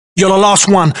You're the last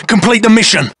one. Complete the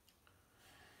mission.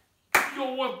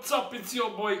 Yo, what's up? It's your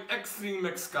boy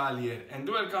X-Treme here, and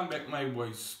welcome back, my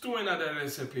boys, to another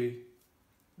recipe.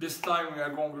 This time we are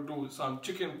going to do some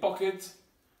chicken pockets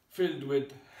filled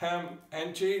with ham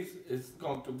and cheese. It's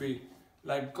going to be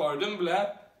like cordon bleu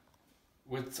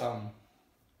with some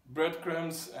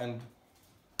breadcrumbs and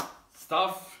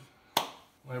stuff,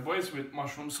 my boys, with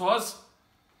mushroom sauce.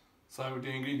 So the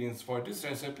ingredients for this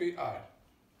recipe are,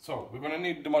 so we're going to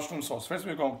need the mushroom sauce. First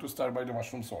we're going to start by the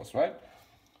mushroom sauce, right?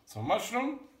 So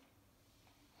mushroom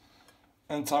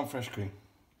and some fresh cream.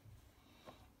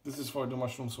 This is for the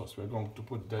mushroom sauce. We're going to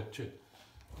put that shit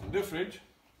in the fridge.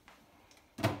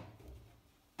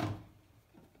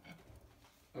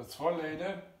 That's for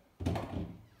later.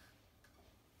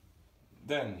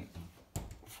 Then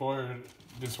for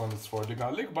this one is for the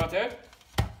garlic butter.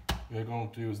 We're going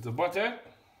to use the butter.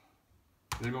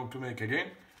 We're going to make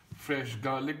again fresh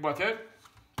garlic butter.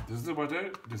 This is the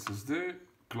butter. This is the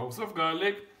cloves of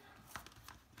garlic,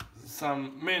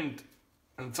 some mint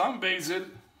and some basil.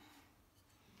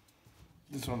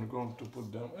 This one we're going to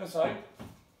put them aside.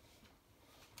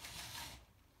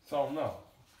 So now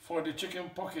for the chicken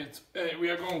pockets, we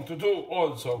are going to do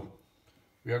also,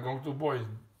 we are going to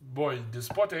boil this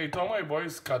potato, my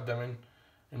boys. Cut them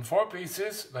in 4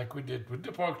 pieces like we did with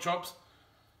the pork chops.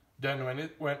 Then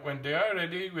when they are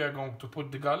ready, we are going to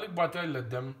put the garlic butter,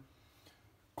 let them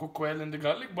cook well in the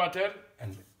garlic butter,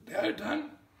 and they are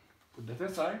done. Put that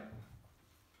aside.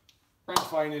 And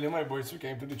finally, my boys, we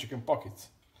came to the chicken pockets.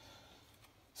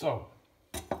 So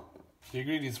the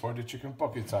ingredients for the chicken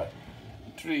pockets are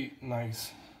 3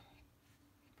 nice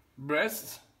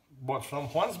breasts bought from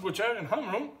Juan's Butcher in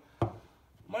Hamroom,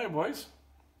 my boys.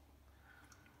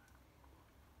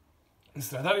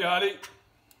 Stradariali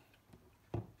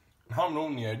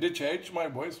Hamroom near the church, my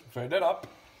boys, further up.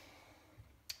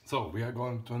 So we are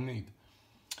going to need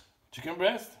chicken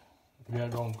breast, we are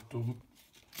going to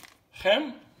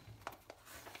ham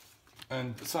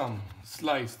and some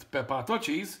sliced pepper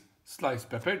cheese, sliced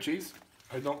pepper cheese.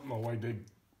 I don't know why they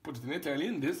put it in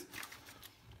Italian, this,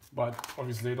 but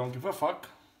obviously they don't give a fuck.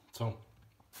 So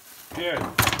here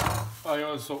I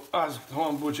also asked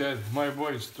Juan Butcher, my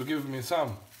boys, to give me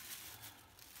some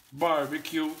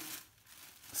barbecue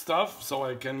stuff so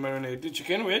I can marinate the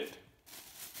chicken with.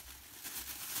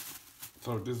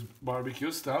 So this barbecue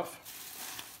stuff.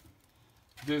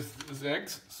 This is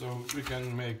eggs, so we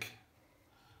can make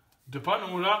the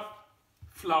panura,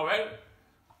 flour.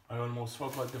 I almost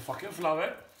forgot the fucking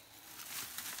flour.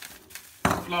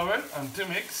 Flour and to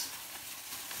mix.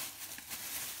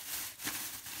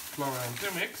 Flour and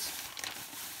to mix.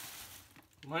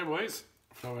 My boys,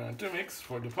 flour and to mix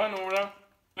for the panura,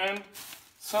 and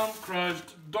some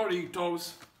crushed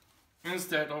Doritos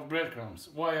instead of breadcrumbs.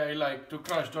 Why I like to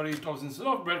crush Doritos instead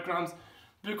of breadcrumbs?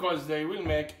 Because they will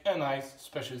make a nice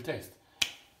special taste.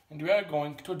 And we are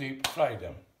going to deep fry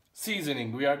them.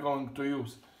 Seasoning, we are going to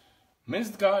use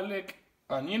minced garlic,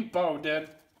 onion powder,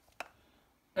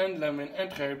 and lemon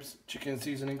and herbs. Chicken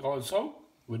seasoning also,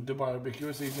 with the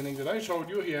barbecue seasoning that I showed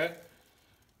you here.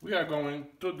 We are going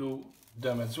to do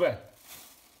them as well.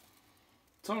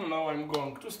 So now I'm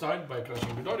going to start by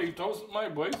crushing the Doritos, my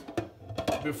boys.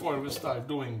 Before we start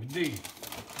doing the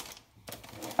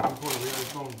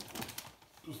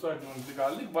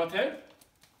garlic butter,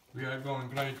 we are going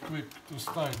right quick to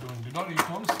start doing the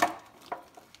Doritos.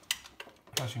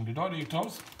 Crushing the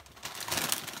Doritos.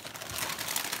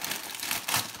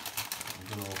 I'm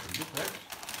gonna open the pack.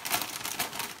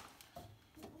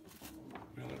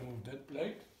 We're gonna remove that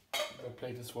plate. That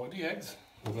plate is for the eggs.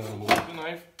 We're gonna remove the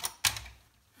knife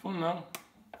for now.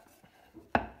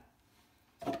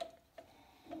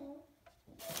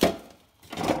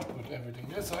 Put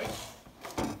everything aside.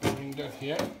 Bring that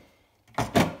here.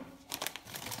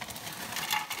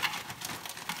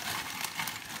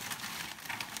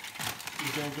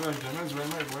 You can crush them as well,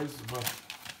 my boys, but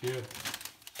here you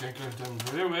can crush them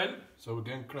very well. So we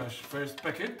can crush first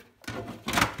packet.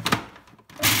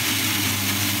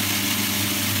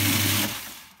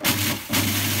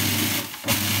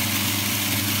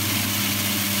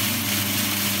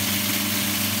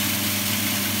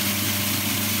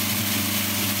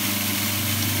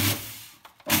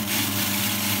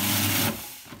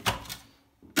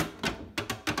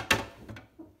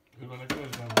 We're gonna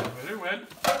crush them very well.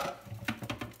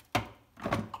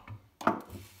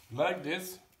 Like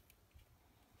this.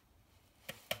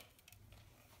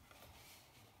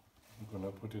 I'm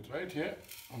gonna put it right here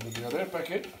under the other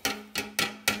packet.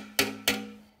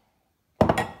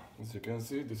 As you can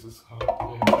see, this is how they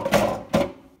have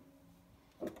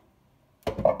it.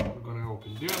 We're gonna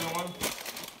open the other one.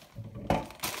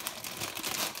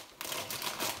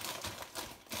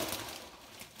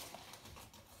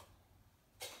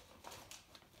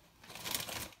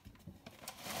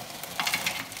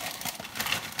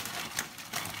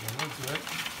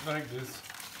 this.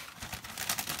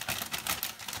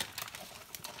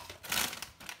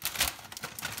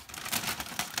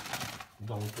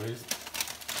 Don't waste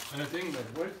anything,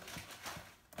 that way.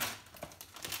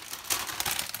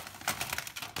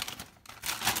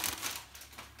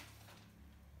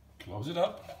 Close it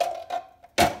up.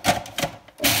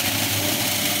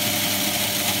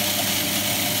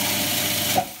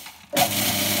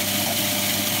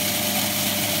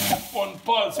 One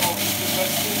pulse off is the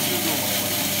best thing to do, my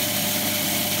friend.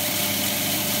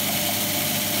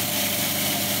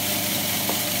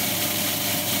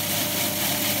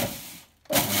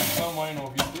 Some wine,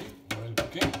 obviously, while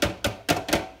cooking.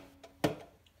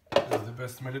 This is the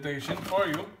best meditation for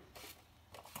you.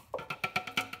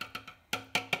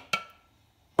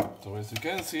 So as you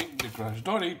can see, the crushed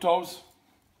Doritos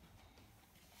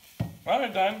are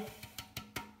done.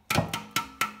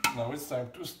 Now it's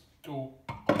time to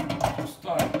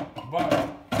start by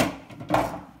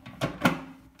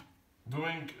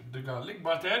doing the garlic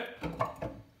butter.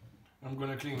 I'm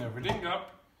gonna clean everything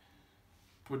up.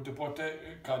 Put the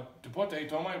cut the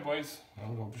potato, my boys.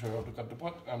 I'm going to show you how to cut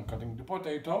the I'm cutting the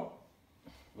potato.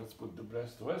 Let's put the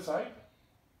breast to one side.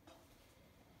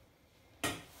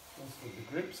 Let's put the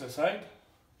grips aside.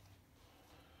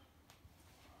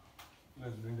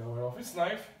 Let's bring our office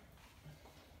knife.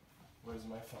 Where's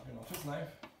my fucking office knife?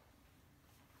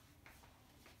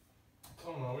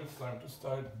 So now it's time to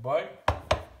start by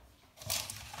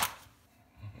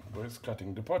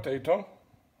cutting the potato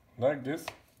like this.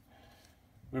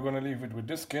 We're gonna leave it with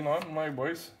the skin on, my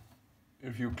boys.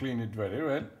 If you clean it very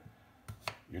well,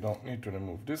 you don't need to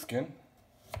remove the skin,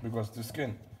 because the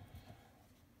skin,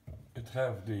 it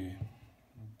have the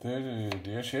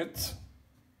shits.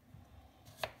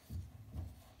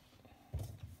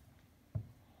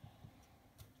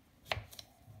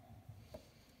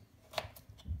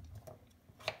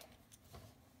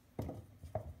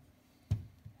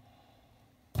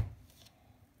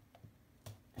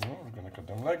 We're gonna cut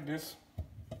them like this.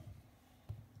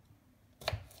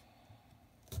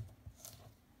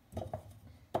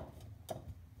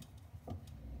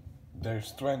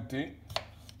 There's 20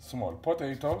 small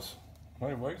potatoes,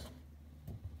 my boys.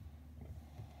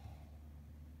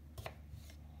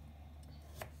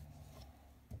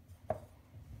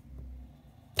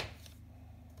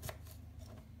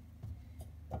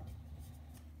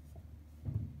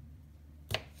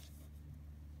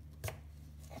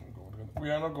 We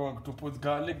are not going to put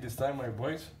garlic this time, my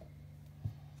boys.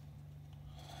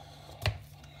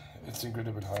 It's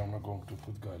incredible how I'm not going to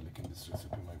put garlic in this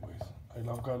recipe, my boys. I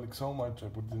love garlic so much, I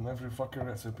put it in every fucking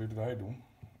recipe that I do.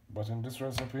 But in this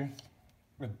recipe,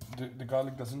 the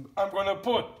garlic doesn't... I'm gonna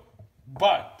put,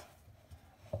 but,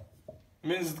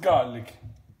 minced garlic.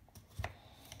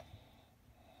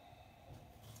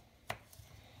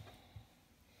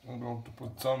 I'm going to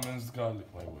put some minced garlic,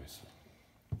 my boys.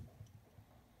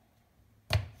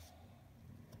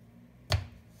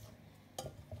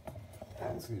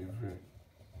 Let's see if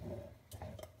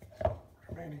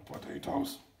remaining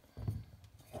potatoes.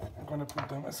 I'm gonna put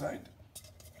them aside.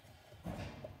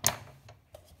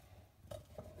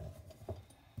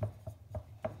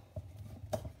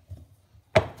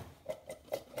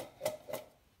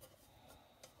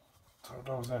 So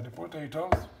those are the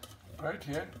potatoes right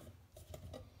here.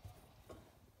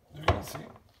 You can see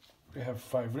we have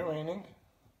 5 remaining.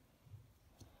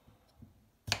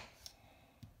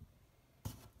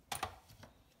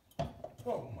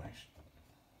 Oh my!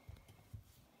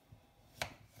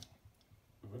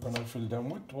 We're gonna fill them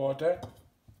with water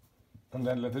and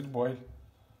then let it boil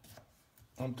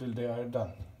until they are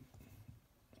done.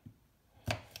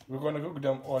 We're gonna cook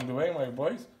them all the way, my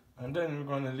boys, and then we're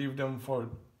gonna leave them for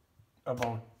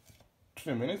about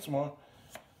 3 minutes more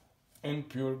in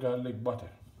pure garlic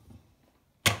butter.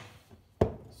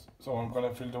 So I'm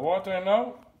gonna fill the water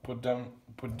now, put them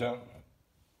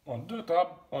on the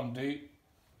top, on the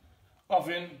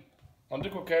oven, on the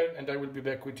cooker, and I will be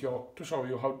back with you to show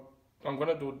you how I'm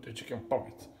gonna do the chicken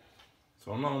pockets.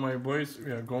 So now, my boys,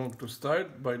 we are going to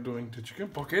start by doing the chicken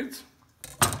pockets.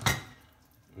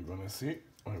 We're gonna see,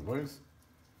 my boys.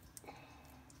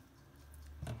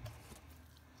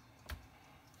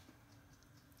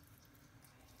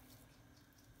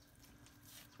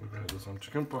 We're gonna do some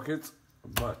chicken pockets,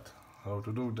 but how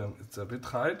to do them, it's a bit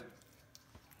hard,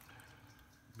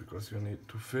 because you need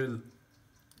to fill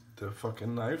the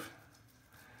fucking knife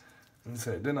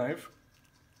inside the knife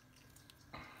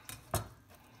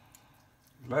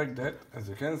like that, as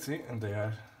you can see, and they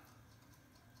are...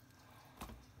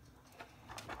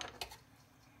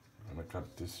 I'm gonna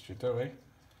cut this shit away.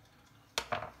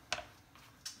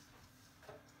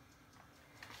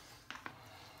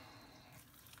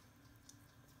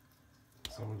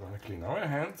 So we're gonna clean our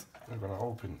hands. We're gonna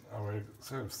open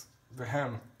ourselves the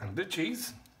ham and the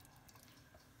cheese.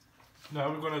 Now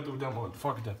we're gonna do them all.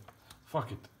 Fuck them.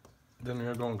 Fuck it. Then we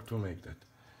are going to make that.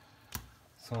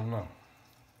 So now,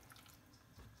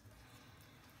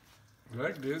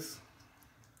 like this.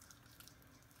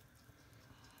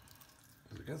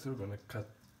 As you can see, we're gonna cut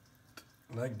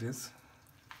like this.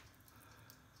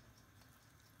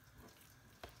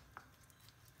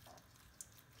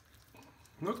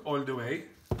 Not all the way,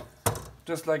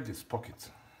 just like this, pockets,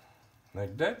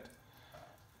 like that,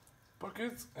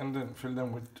 pockets, and then fill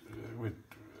them with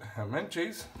ham and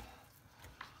cheese,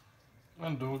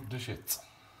 and do the shit.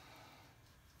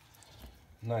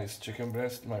 Nice chicken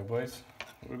breast, my boys.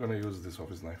 We're gonna use this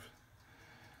office knife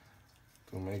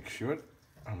to make sure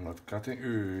I'm not cutting.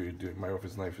 Dude, my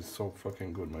office knife is so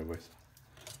fucking good, my boys.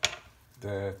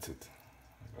 That's it.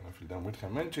 I'm gonna fill them with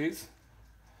ham and cheese.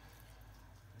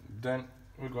 Then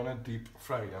we're gonna deep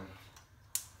fry them.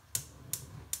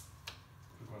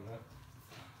 We're gonna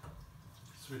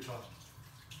switch on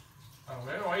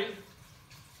our oil.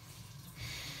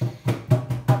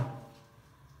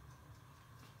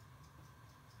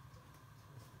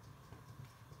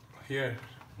 Here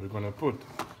we're gonna put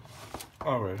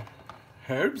our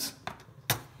herbs.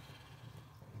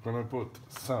 We're gonna put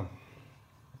some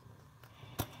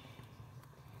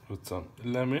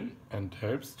lemon and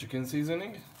herbs chicken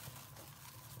seasoning.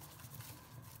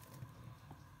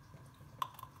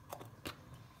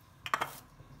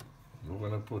 We're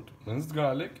gonna put minced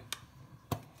garlic.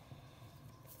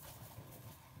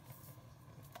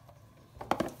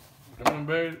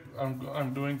 Remember,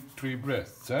 I'm doing 3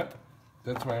 breasts, eh?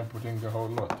 That's why I'm putting the whole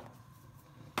lot.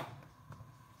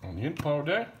 Onion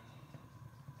powder.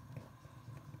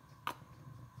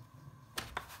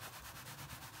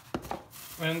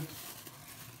 And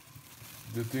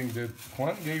the thing that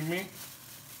Juan gave me,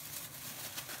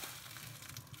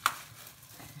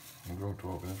 I'm going to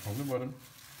open it from the bottom.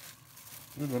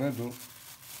 We're gonna do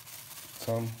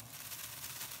some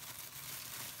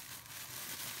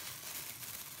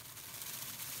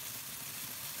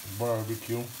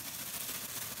barbecue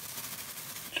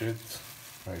shit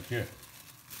right here,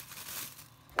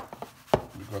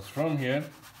 because from here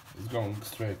it's going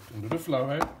straight into the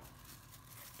flour,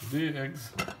 to the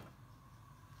eggs,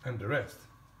 and the rest.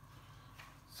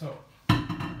 So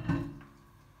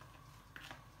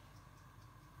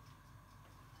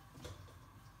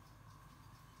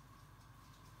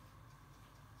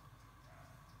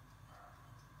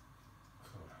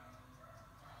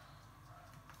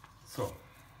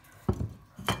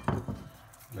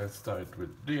let's start with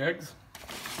the eggs.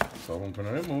 So I'm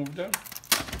gonna remove them.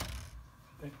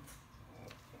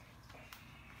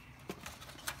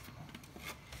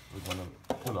 We're gonna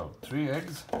pull out 3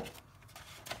 eggs.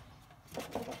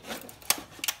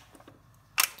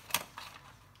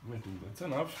 I think that's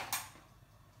enough.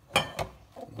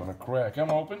 I'm gonna crack them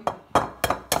open.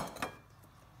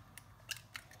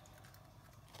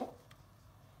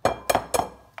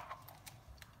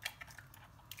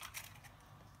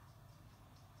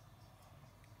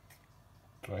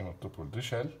 Try not to pull the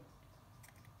shell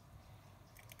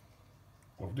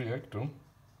of the egg too.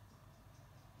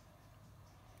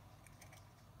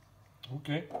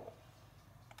 Okay.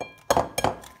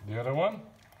 The other one.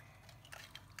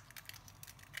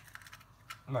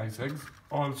 Nice eggs.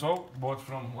 Also bought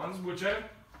from Juan's Butcher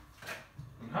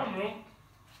in Hamroom.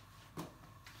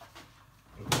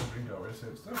 We're going to bring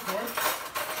ourselves the fork.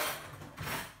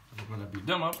 We're going to beat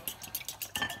them up.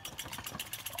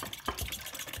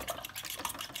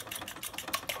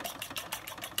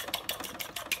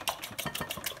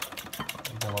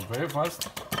 Them up very fast.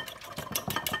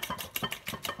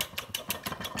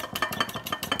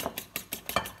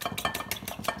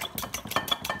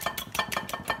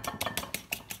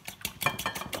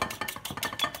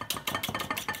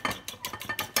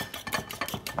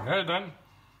 They're done.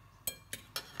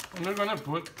 And we're gonna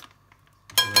remove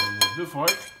the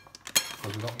fork,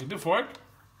 because we don't need the fork.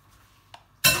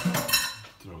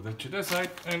 Throw that to the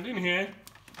side, and in here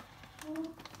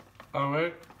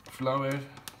our flour.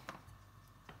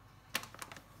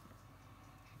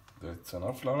 That's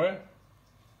enough flour.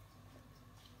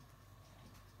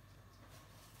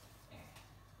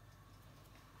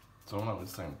 So now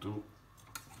it's time to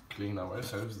clean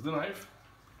ourselves the knife.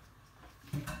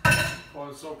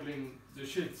 Also clean the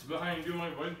shits behind you, my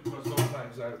boy, because those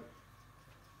knives are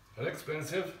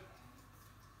expensive.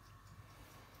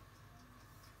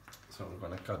 So we're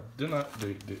gonna cut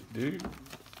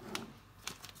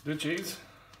the cheese.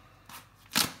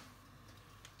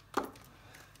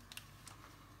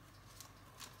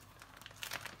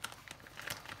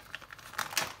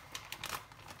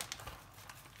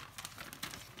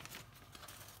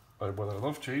 I bought a lot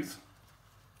of cheese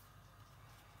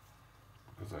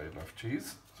because I love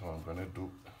cheese, so I'm gonna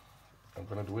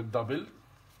do it double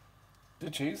the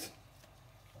cheese.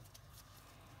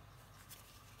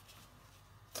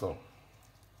 So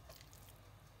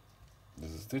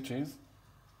this is the cheese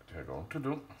that we're going to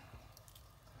do.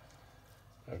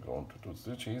 We're going to do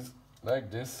the cheese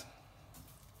like this.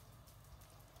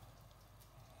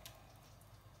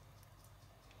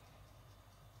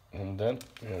 And then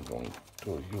we are going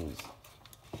to use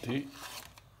the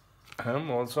ham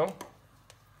also.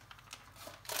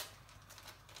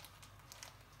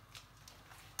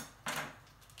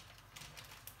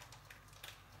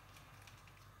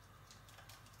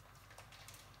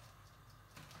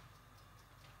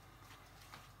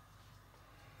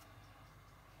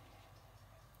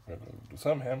 We're going to do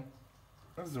some ham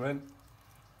as well,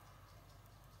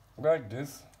 like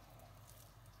this.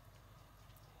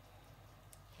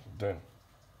 Then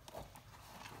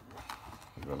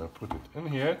we're gonna put it in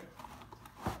here.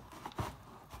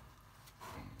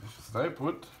 This is what I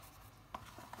put.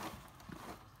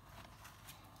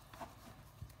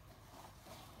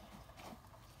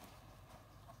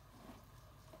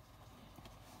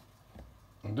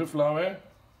 And the flour.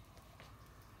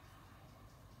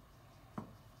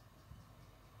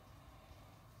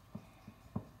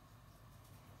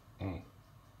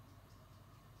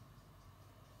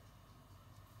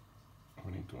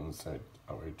 We need to insert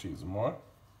our cheese more.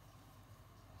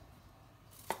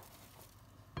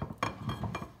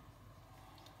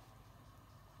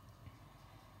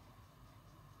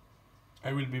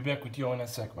 I will be back with you in a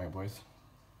sec, my boys.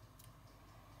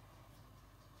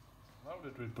 Now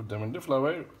that we put them in the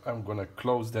flour, I'm gonna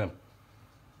close them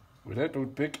with a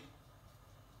toothpick,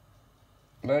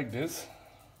 like this.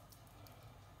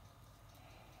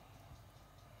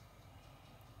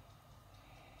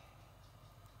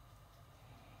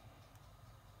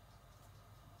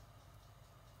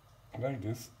 Like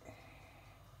this.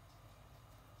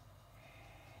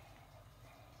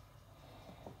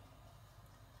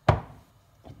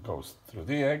 It goes through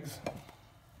the eggs,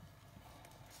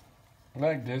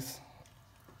 like this,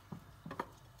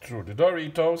 through the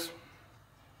Doritos,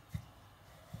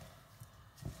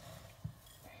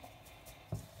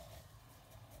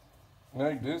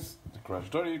 like this, the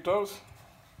crushed Doritos,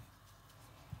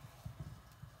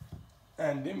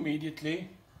 and immediately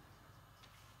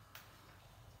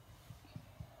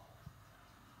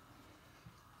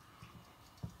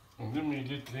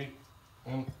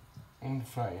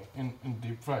in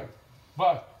deep fry.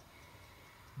 But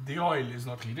the oil is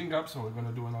not heating up, so we're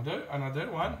gonna do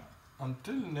another one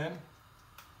until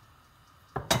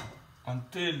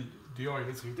the oil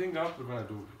is heating up. We're gonna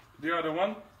do the other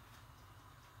one.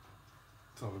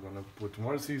 So we're gonna put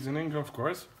more seasoning, of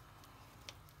course.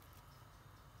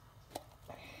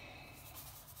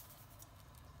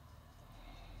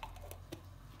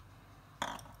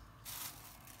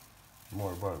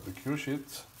 More barbecue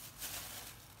sheets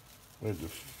with the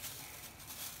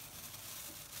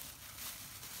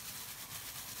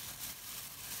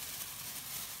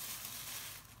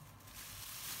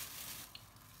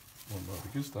more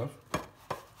barbecue stuff,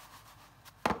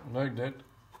 like that.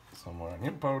 Some more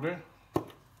onion powder,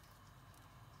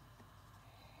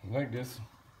 like this.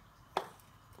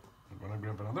 I'm gonna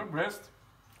grab another breast,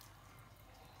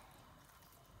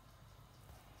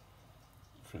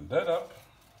 fill that up.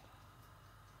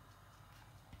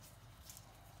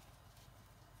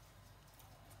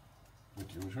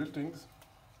 With usual things,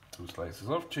 2 slices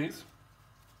of cheese,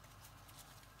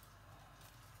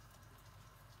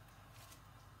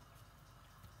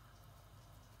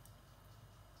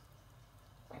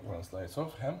 1 slice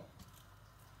of ham,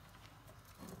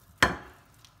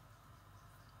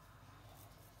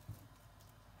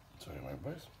 sorry my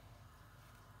boys,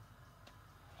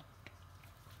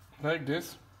 like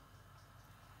this,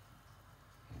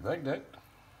 like that.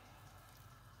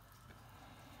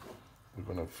 We're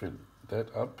gonna fill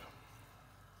that up.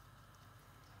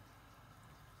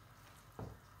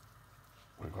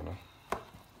 We're gonna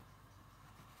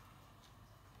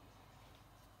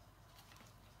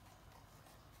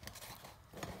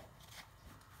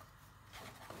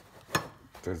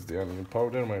that's the onion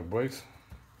powder, my boys,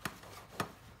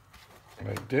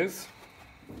 like this.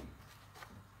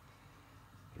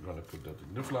 We're gonna put that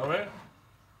in the flour.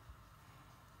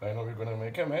 I know we're gonna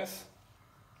make a mess,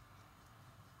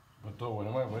 but don't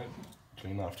worry, my boy,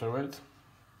 clean afterwards.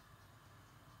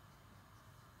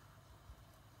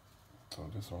 So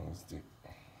this one is the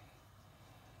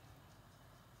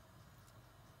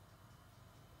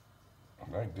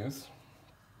like this.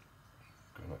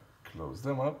 Gonna close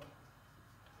them up.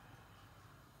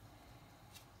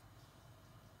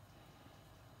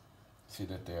 See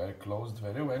that they are closed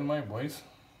very well, my boys.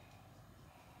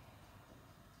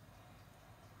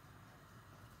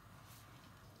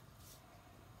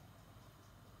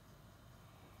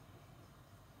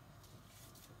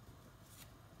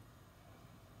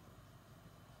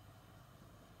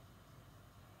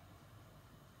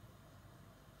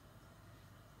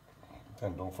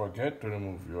 And don't forget to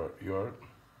remove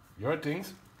your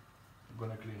things. I'm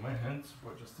gonna clean my hands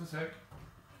for just a sec.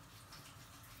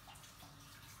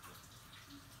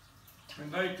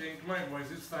 And I think, my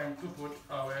boys, it's time to put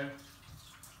our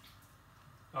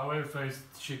first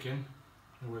chicken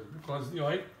with, because the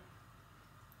oil,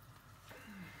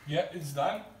 yeah, it's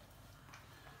done.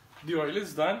 The oil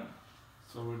is done.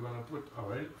 So we're gonna put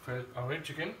our first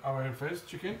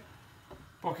chicken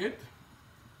pocket.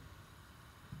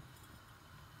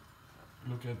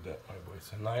 Look at that, my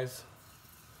boys, a nice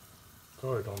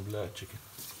cordon bleu chicken.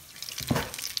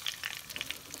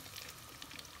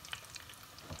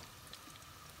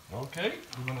 Okay,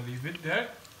 we're gonna leave it there.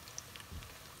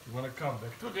 We're gonna come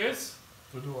back to this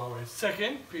to do our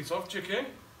second piece of chicken.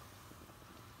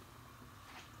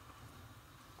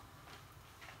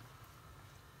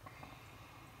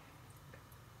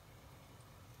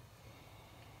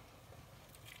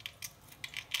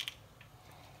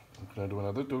 I'm gonna do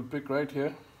another toothpick right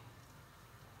here.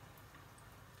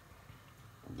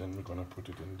 Then we're gonna put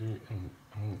it in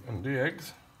the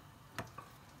eggs,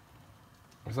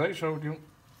 as I showed you.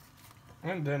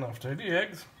 And then after the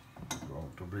eggs, I'm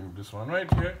going to bring this one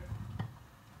right here.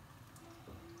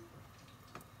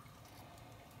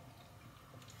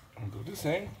 And do the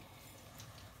same.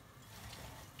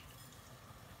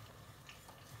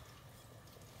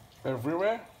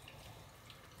 Everywhere.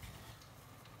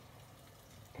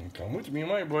 And come with me,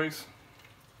 my boys,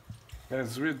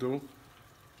 as we do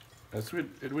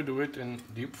it in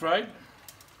deep fried.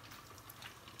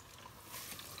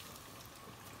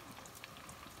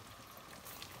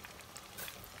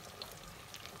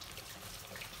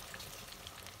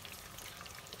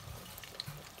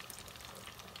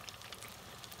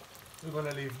 We're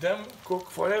gonna leave them cook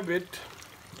for a bit,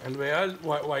 and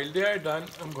while they are done,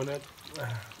 I'm gonna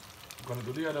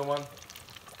do the other one.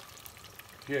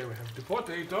 Here we have the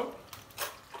potato.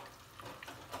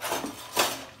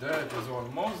 That is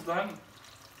almost done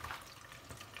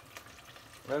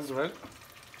as well.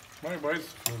 My boys,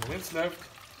 few minutes left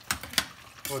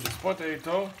for this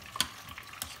potato.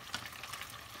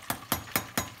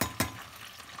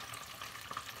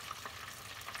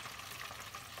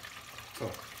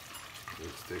 So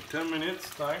let's take 10 minutes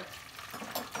time.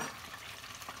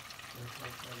 Let's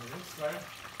take 10 minutes time.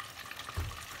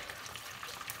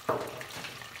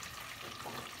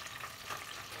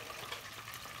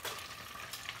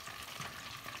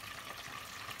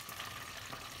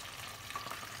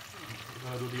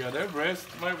 I'm gonna do the other breast,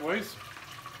 my boys.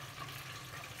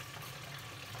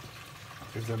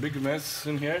 There's a big mess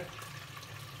in here.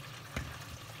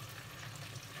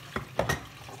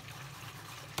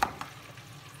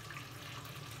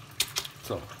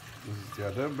 So, this is the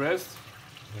other breast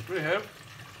that we have.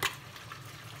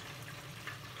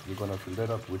 We're gonna fill that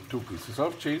up with 2 pieces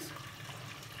of cheese.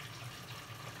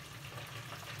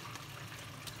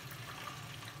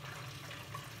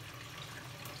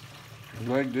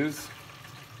 Like this.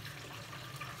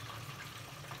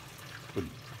 Put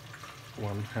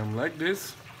one ham like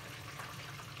this.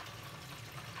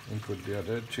 And put the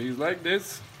other cheese like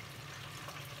this.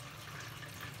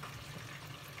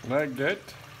 Like that.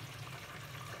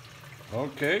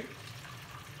 Okay.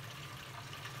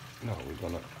 Now we're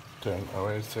gonna turn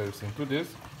ourselves into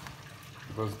this,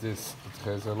 because it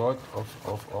has a lot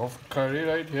of curry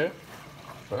right here.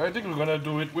 But I think we're gonna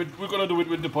do it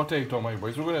with the potato, my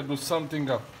boys. We're gonna do something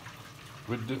up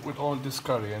with all this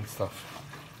curry and stuff.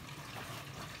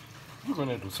 We're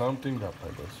gonna do something up,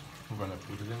 my boys. We're gonna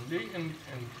put it in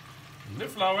the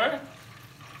flour.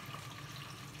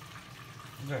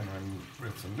 Then when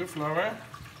it's in the flour,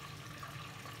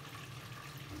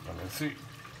 we're gonna see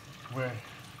where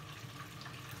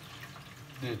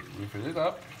did we fill it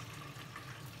up.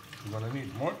 We're gonna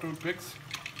need more toothpicks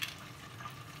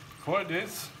for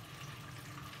this.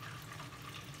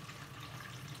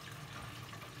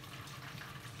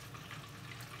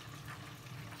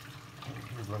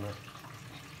 We're gonna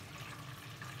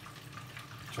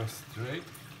just straight.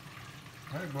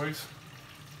 Alright, boys.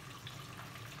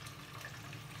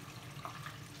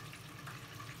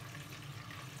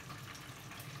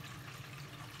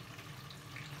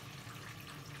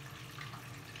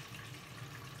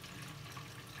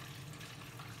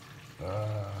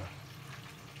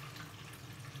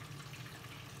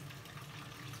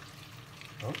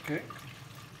 Okay.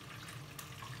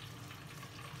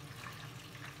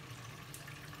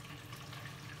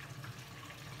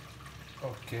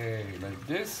 Okay, like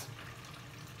this.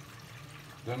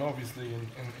 Then obviously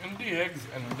in the eggs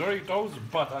and Doritos,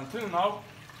 but until now,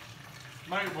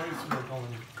 my boys were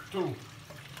going to.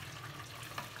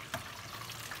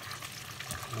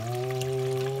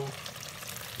 Oh,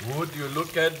 would you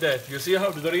look at that? You see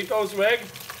how the Doritos wag?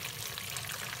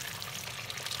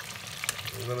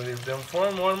 We're gonna leave them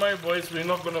for more, my boys. We're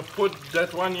not gonna put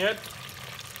that one yet.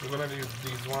 We're gonna leave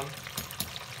these one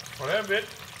for a bit.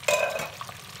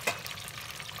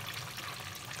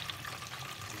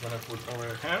 We're gonna put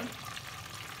our ham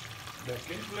back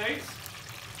in place.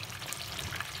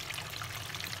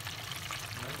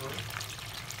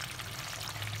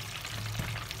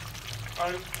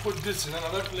 I'll put this in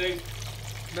another plate.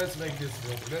 Let's make this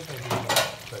real. Let's make this another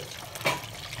plate.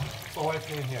 So I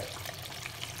can here.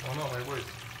 Oh no, my boys.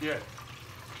 Here.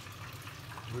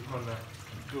 We're gonna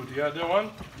do the other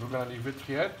one. We're gonna leave it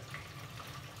here.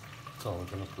 So we're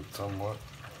gonna put some more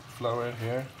flour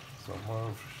here, some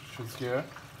more shits here,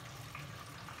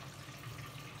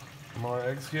 more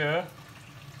eggs here,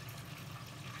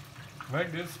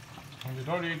 like this, and the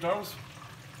Doritos.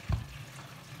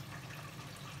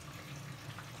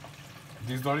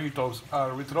 These Doritos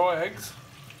are with raw eggs,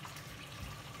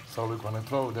 so we're gonna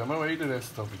throw them away, the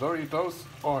rest of the Doritos,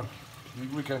 or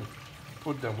we can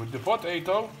put them with the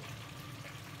potato.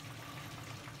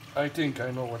 I think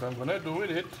I know what I'm gonna do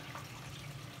with it.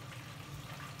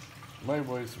 My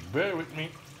boys, bear with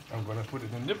me. I'm gonna put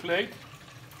it in the plate,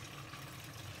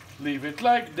 leave it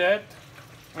like that,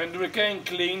 and we can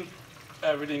clean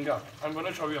everything up. I'm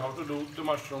gonna show you how to do the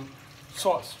mushroom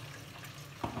sauce.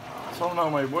 So now,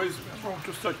 my boys, we're going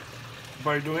to start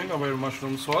by doing our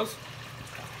mushroom sauce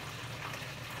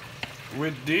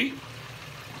with the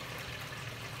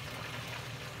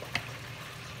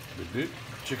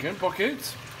chicken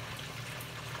pockets.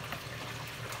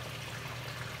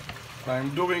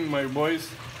 I'm doing, my boys,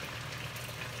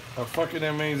 a fucking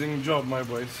amazing job, my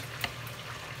boys.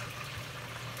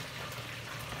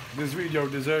 This video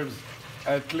deserves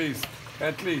at least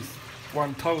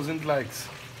 1,000 likes.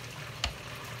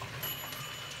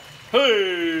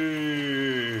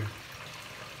 Hey!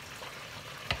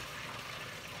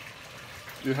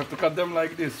 You have to cut them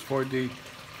like this for the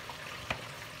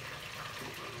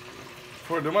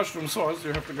mushroom sauce.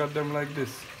 You have to cut them like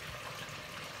this.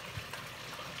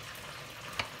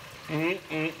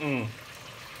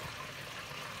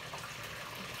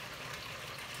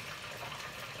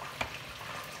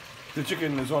 The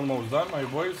chicken is almost done, my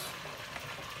boys.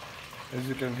 As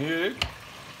you can hear it,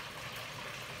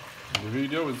 the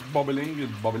video is bubbling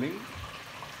and bubbling.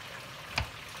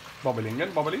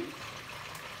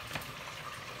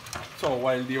 So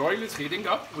while the oil is heating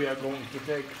up, we are going to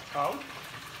take out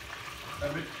a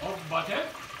bit of butter,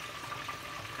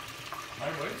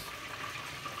 my boys,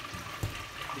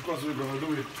 because we're going to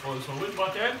do it also with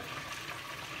butter.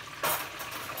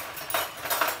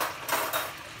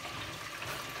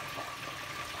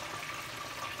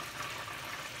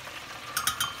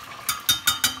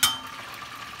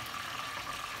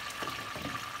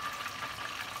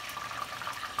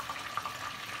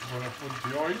 I'm going to put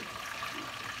the oil.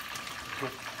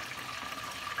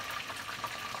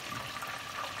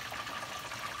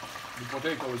 The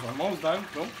potato is almost done,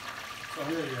 so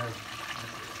here you have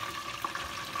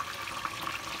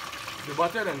the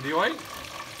butter and the oil,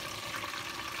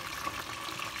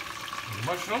 the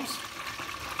mushrooms.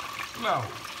 Now,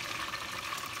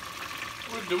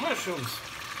 with the mushrooms,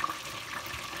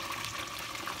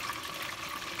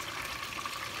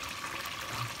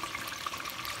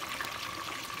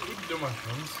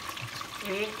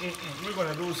 we're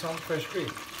gonna do some fresh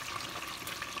cream.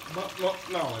 But not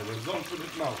now, don't put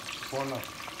it now, for now.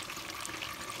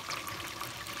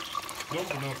 Don't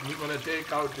put it, we're gonna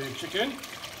take out the chicken.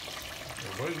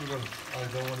 I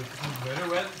don't want it to cook very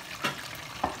well.